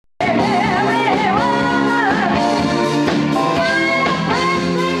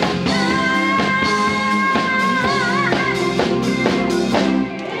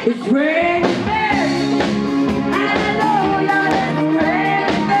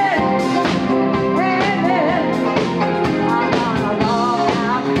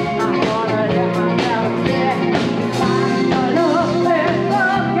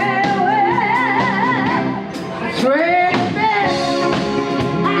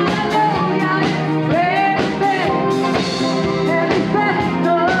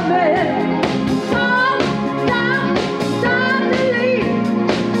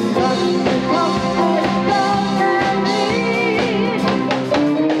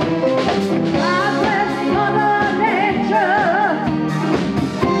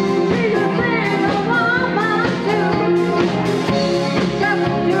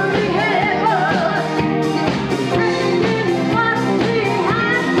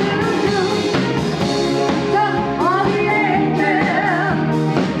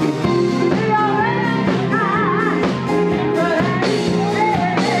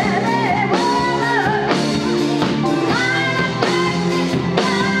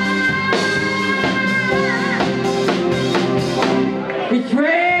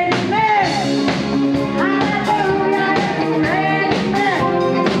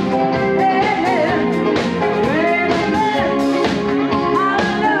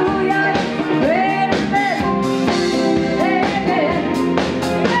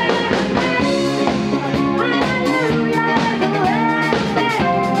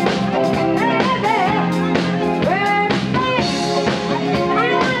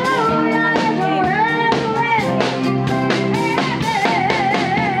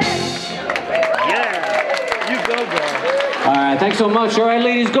so much. All right,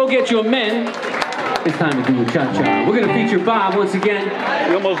 ladies, go get your men. It's time to do a cha-cha. We're going to feature Bob once again.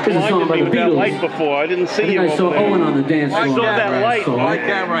 You almost blinded me with that light before. I didn't see you over there. I saw Owen on the dance floor. I saw that light. Like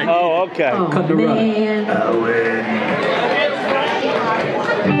that right there. Oh, okay. Oh, cut the rug.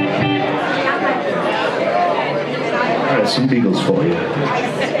 All right, some Beagles for you.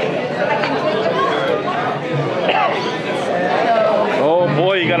 Oh,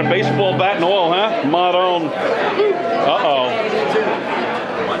 boy, you got a baseball bat and all, huh? Modern. Uh-oh.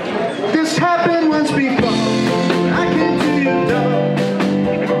 This happened once before. I came to your door.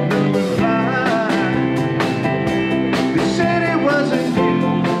 They said it wasn't you,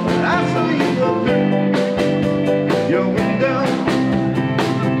 but I saw you open your window.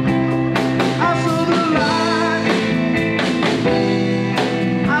 I saw the light.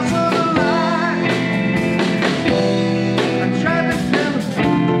 I saw the light. I tried to tell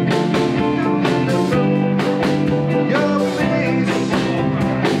your face.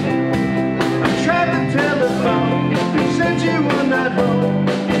 Tried to telephone, said you were not home.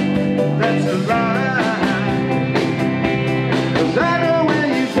 That's a lie. 'Cause I know where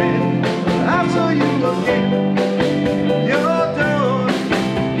you've been. I saw you again. Your door.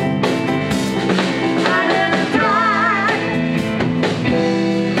 I never tried.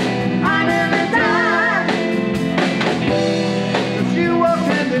 I never died. 'Cause you walked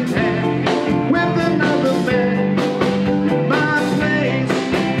hand in hand with another man. My place.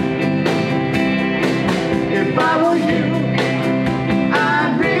 If I were you,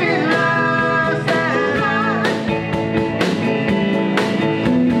 I'd realize that I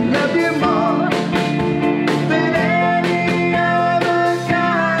love you more than any other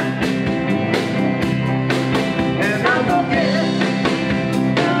guy. And I'll forget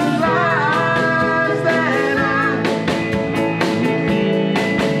the lies that I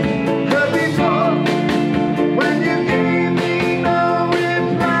heard before when you gave me no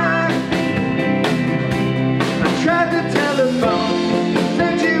reply. I tried to telephone,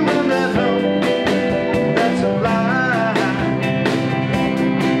 said you were not home. That's a lie.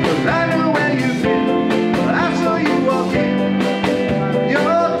 'Cause I know where you've been. I saw you walk in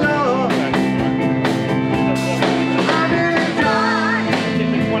your door. I nearly died.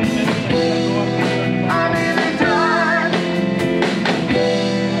 I nearly died.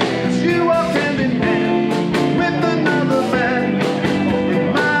 'Cause you walked hand in hand with another man in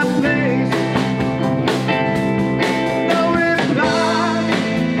my place. No reply,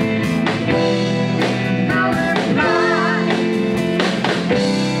 no reply.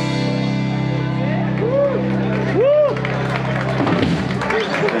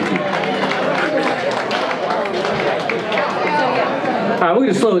 All right, we're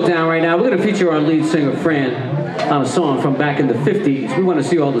going to slow it down right now. We're going to feature our lead singer, Fran, on a song from back in the 50s. We want to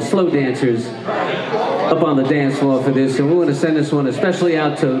see all the slow dancers up on the dance floor for this, and we want to send this one especially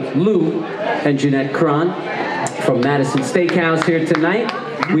out to Lou and Jeanette Cron from Madison Steakhouse here tonight.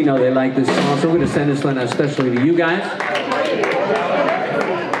 We know they like this song, so we're going to send this one out especially to you guys.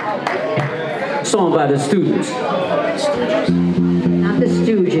 Song by the Students. Not the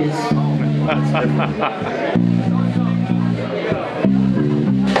Stooges.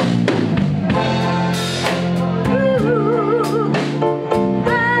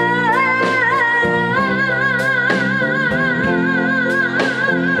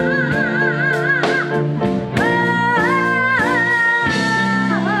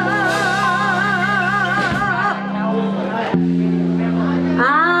 I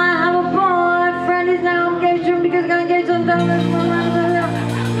have a boyfriend, he's now engaged to him because he's engaged on.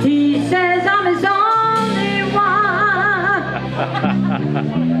 He says I'm his only one.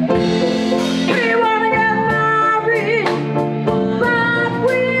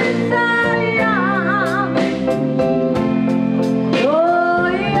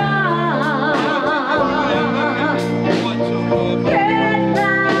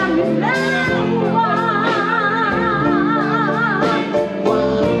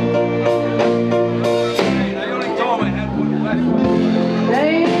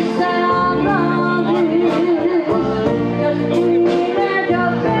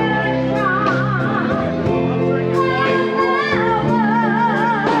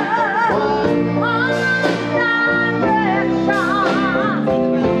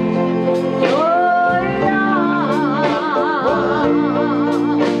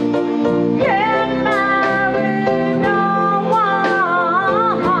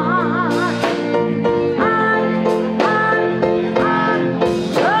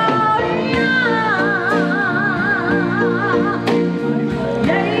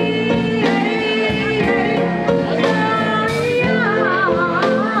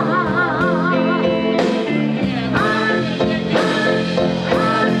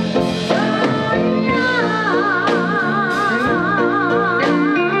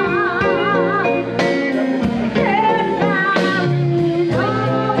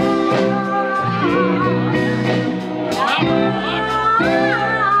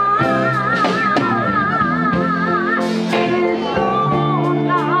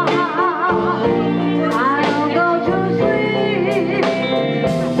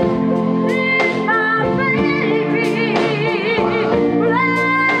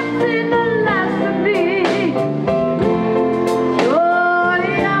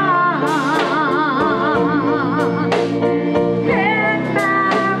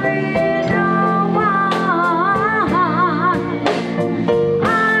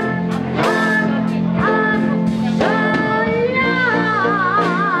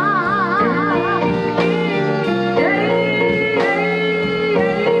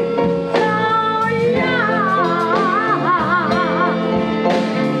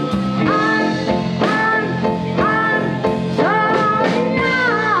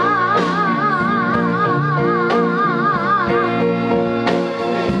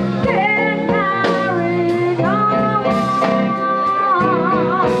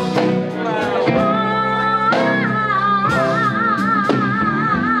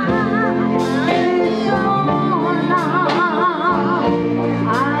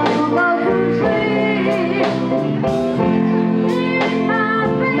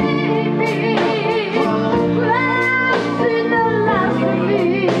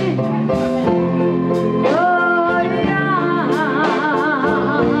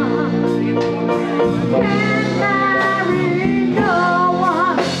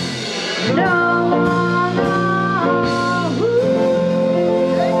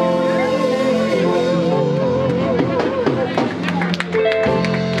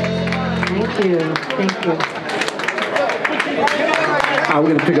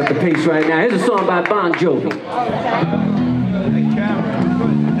 We're gonna pick up the pace right now. Here's a song by Bon Jovi.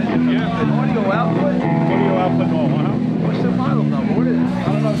 Audio output normal, huh? What's the model number? What is it?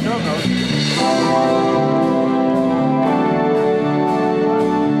 I don't know if Joe knows.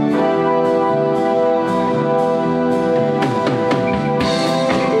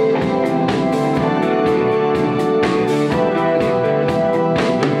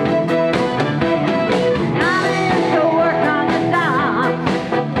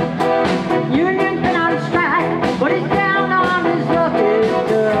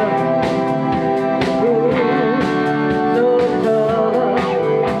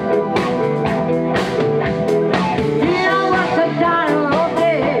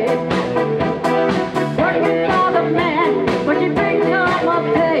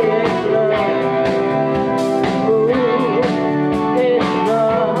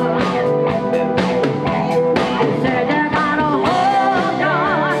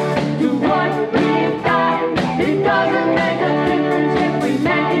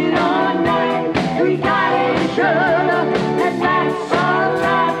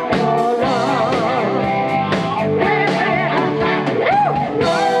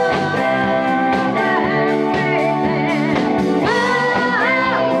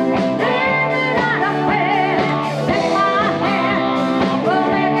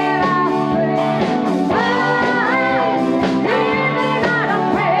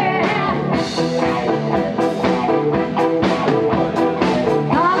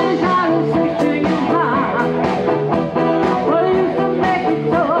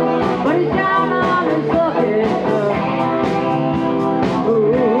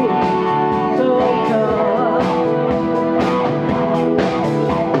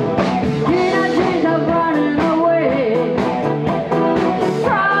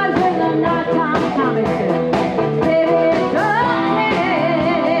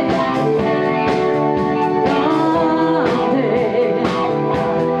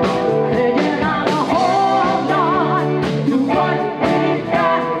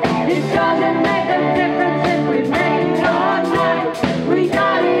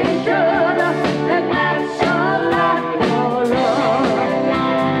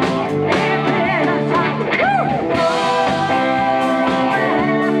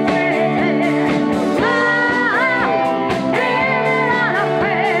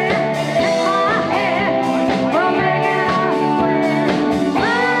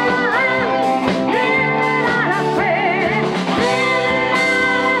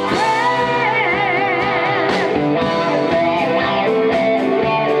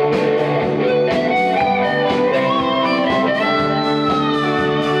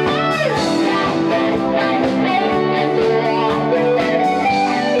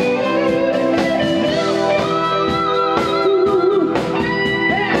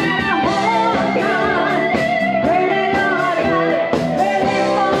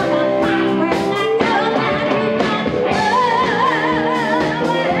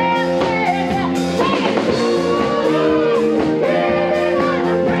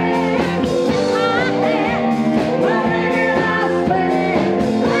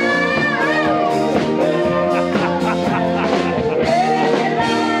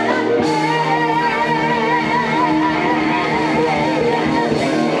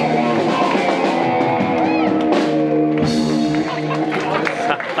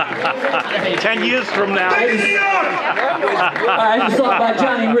 Years from now. All right, it's a song by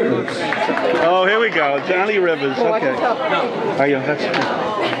Johnny Rivers. Oh, here we go. Johnny Rivers. Okay. Oh, yeah, that's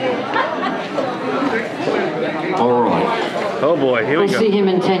All right. Oh, boy. Here we We'll go. see him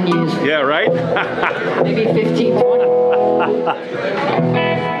in 10 years. Yeah, right? Maybe 15, 20.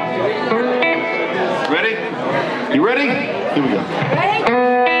 Ready? You ready? Here we go.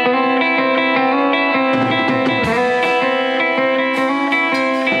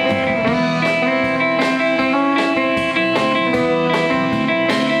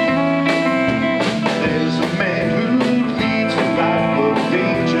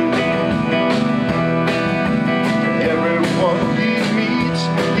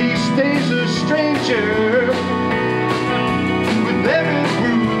 With every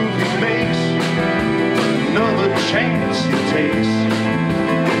groove he makes, another chance he takes.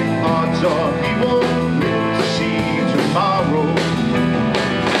 Odds are he won't live to see tomorrow.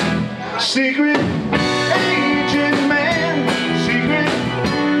 Secret agent man, secret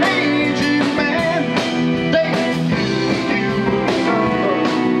agent man, they give you a number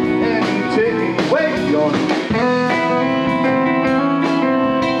and take away your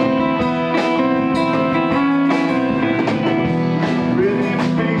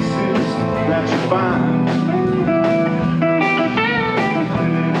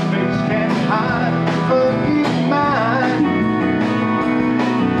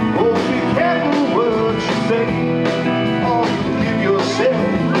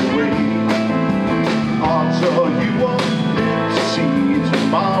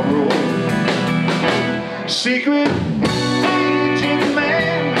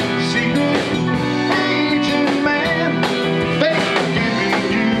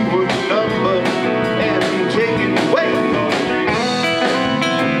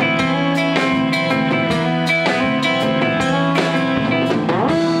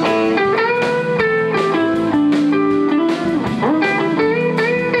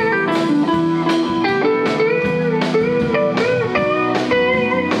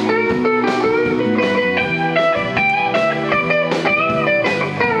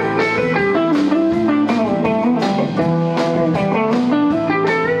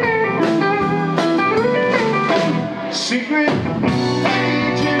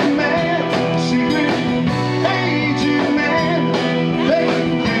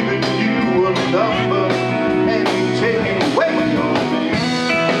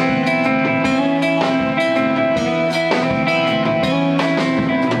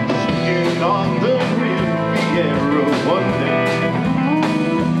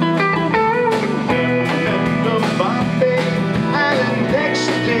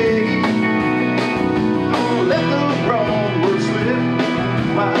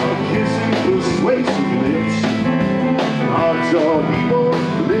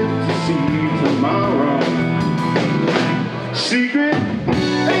live to see tomorrow. Secret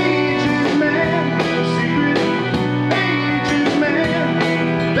agent man, secret agent man,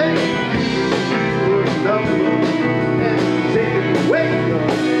 they give you a number and take it away.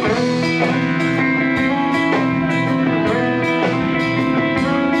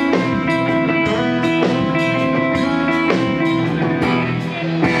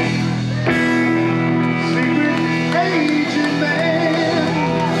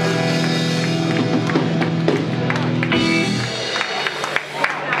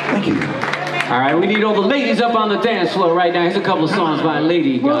 All right, we need all the ladies up on the dance floor right now. Here's a couple of songs by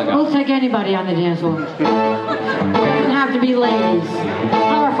Lady Gaga. We'll take anybody on the dance floor. It doesn't have to be ladies.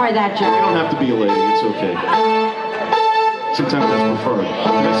 Clarify that, Jack. You don't have to be a lady, it's okay. Sometimes that's preferred. Did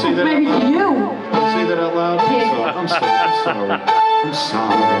I say that? Maybe to you. Did I say that out loud? I'm sorry. I'm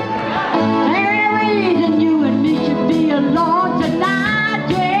sorry. There's a reason you and me should be alone tonight,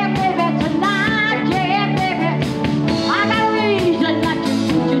 yeah, baby, tonight, yeah, baby. I got a reason that you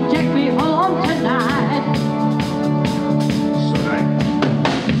should take me home tonight.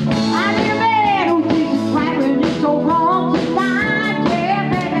 I'm your man who thinks it's right when it's so wrong tonight, yeah,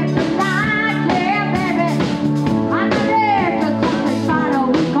 baby, tonight, yeah, baby. I'm there for something final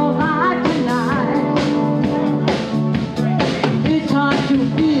we call life tonight. It's hard to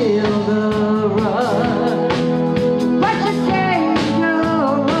feel the rush, but you dangerous.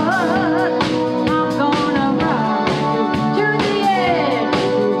 I'm gonna run you to the edge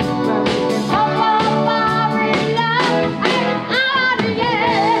where we can fall far in love. And out of the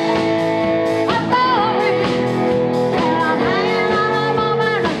edge, I'm sorry that I'm hanging on a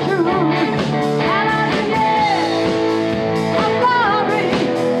moment of truth. Out of the edge, I'm sorry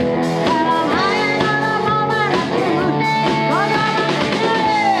that I'm hanging on a moment of truth. But I'm on the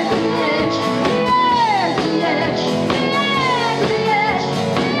edge, the edge, the edge, the edge, the edge, the edge.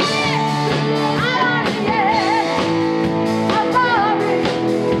 I'm on the edge, I'm sorry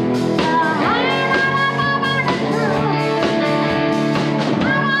that I'm hanging on a moment of truth.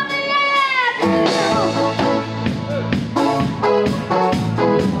 I'm on the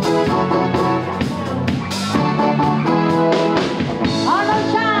On the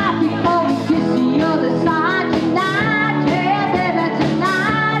shop before we kiss the other side tonight, yeah, baby,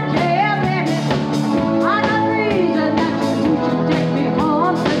 tonight, yeah, baby. I know the reason that you should take me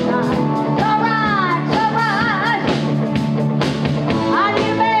home tonight. It's alright, it's alright. I'm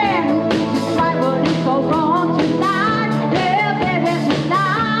your man who thinks it's right, but it's so wrong tonight, yeah, baby,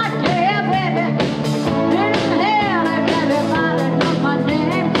 tonight, yeah, baby. In hell, if everybody knows my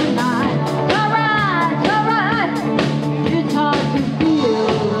name tonight. It's alright, it's alright. It's hard to feel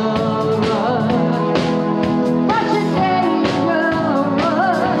the rush, but you're dangerous.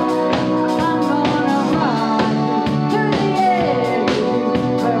 I'm gonna run you to the edge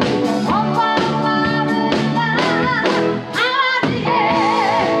where we can fall far in love. I'm on the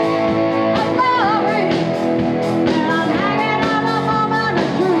edge. I'm sorry that I'm hanging on a moment of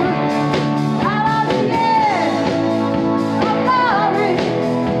truth. I'm on the edge. I'm sorry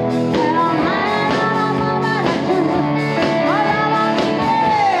that I'm hanging on a moment of truth. But I'm on the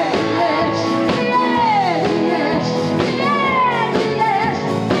edge, the edge, the edge, the edge, the edge, the edge,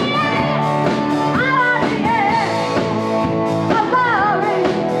 the edge. I'm on the edge. I'm sorry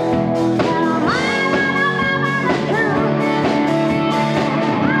that I'm hanging on a moment of truth.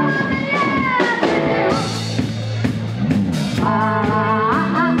 I'm on the edge with you.